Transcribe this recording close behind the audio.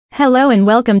Hello and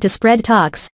welcome to Spread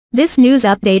Talks. This news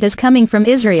update is coming from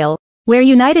Israel, where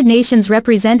United Nations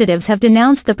representatives have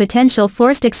denounced the potential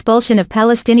forced expulsion of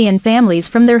Palestinian families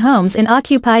from their homes in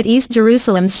occupied East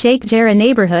Jerusalem's Sheikh Jarrah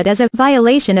neighborhood as a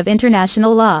violation of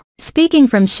international law. Speaking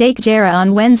from Sheikh Jarrah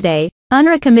on Wednesday,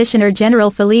 UNRWA Commissioner General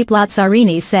Philippe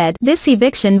Lazzarini said, "This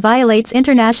eviction violates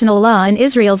international law and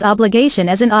Israel's obligation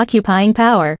as an occupying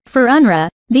power." For UNRWA,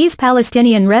 these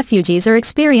Palestinian refugees are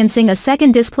experiencing a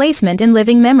second displacement in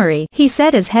living memory. He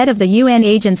said as head of the UN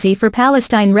Agency for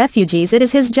Palestine Refugees, it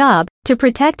is his job to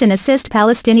protect and assist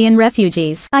Palestinian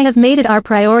refugees. "I have made it our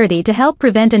priority to help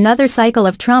prevent another cycle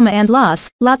of trauma and loss,"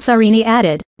 Lazzarini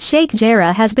added. Sheikh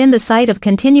Jarrah has been the site of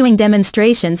continuing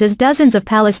demonstrations as dozens of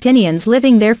Palestinians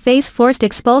living there face forced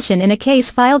expulsion in a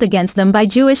case filed against them by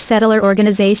Jewish settler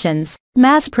organizations.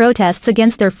 Mass protests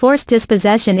against their forced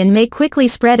dispossession in May quickly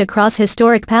spread across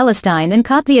historic Palestine and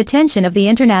caught the attention of the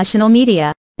international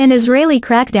media. An Israeli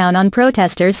crackdown on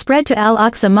protesters spread to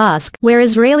Al-Aqsa Mosque, where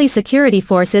Israeli security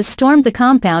forces stormed the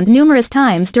compound numerous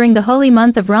times during the holy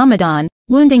month of Ramadan,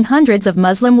 wounding hundreds of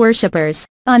Muslim worshippers.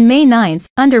 On May 9,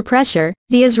 under pressure,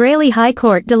 the Israeli High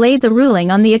Court delayed the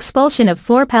ruling on the expulsion of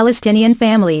 4 Palestinian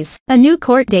families. "A new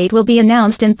court date will be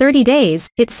announced in 30 days,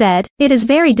 it said. "It is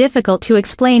very difficult to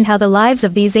explain how the lives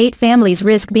of these 8 families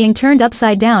risk being turned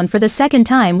upside down for the second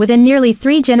time within nearly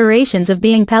 3 generations of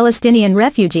being Palestinian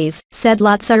refugees," said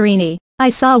Lazzarini. "I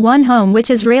saw one home which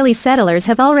Israeli settlers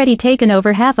have already taken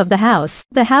over half of the house.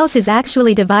 The house is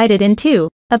actually divided in 2,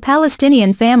 a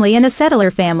Palestinian family and a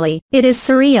settler family. It is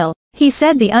surreal." He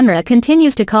said the UNRWA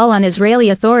continues to call on Israeli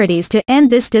authorities to end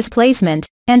this displacement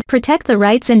and protect the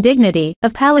rights and dignity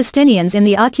of Palestinians in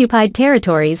the occupied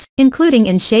territories, including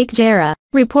in Sheikh Jarrah.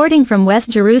 Reporting from West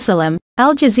Jerusalem,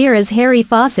 Al Jazeera's Harry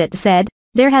Fawcett said,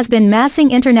 "There has been massing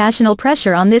international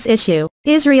pressure on this issue.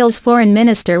 Israel's foreign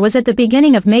minister was at the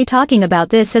beginning of May talking about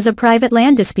this as a private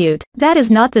land dispute. That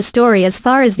is not the story as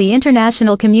far as the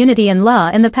international community and law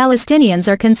and the Palestinians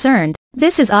are concerned.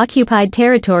 This is occupied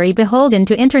territory beholden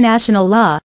to international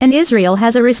law, and Israel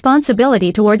has a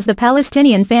responsibility towards the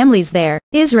Palestinian families there.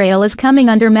 Israel is coming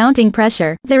under mounting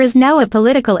pressure. There is now a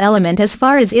political element as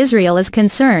far as Israel is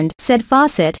concerned," said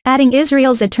Fawcett, adding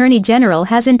Israel's Attorney General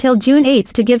has until June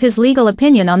 8 to give his legal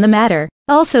opinion on the matter.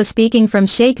 Also speaking from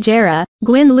Sheikh Jarrah,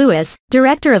 Gwyn Lewis,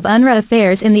 director of UNRWA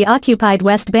Affairs in the occupied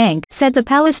West Bank, said the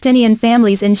Palestinian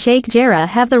families in Sheikh Jarrah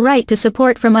have the right to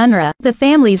support from UNRWA. "The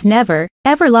families never,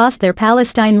 ever lost their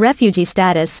Palestine refugee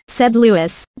status," said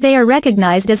Lewis. "They are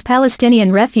recognized as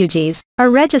Palestinian refugees, are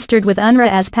registered with UNRWA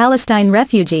as Palestine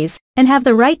refugees, and have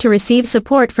the right to receive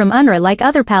support from UNRWA like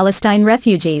other Palestine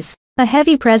refugees." A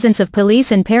heavy presence of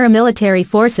police and paramilitary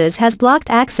forces has blocked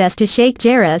access to Sheikh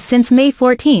Jarrah since May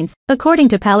 14, according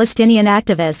to Palestinian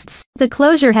activists. The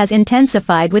closure has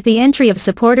intensified with the entry of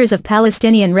supporters of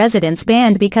Palestinian residents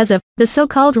banned because of the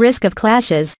so-called risk of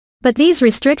clashes, but these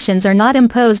restrictions are not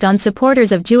imposed on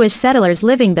supporters of Jewish settlers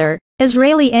living there,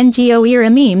 Israeli NGO Ir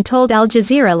Amim told Al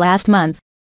Jazeera last month.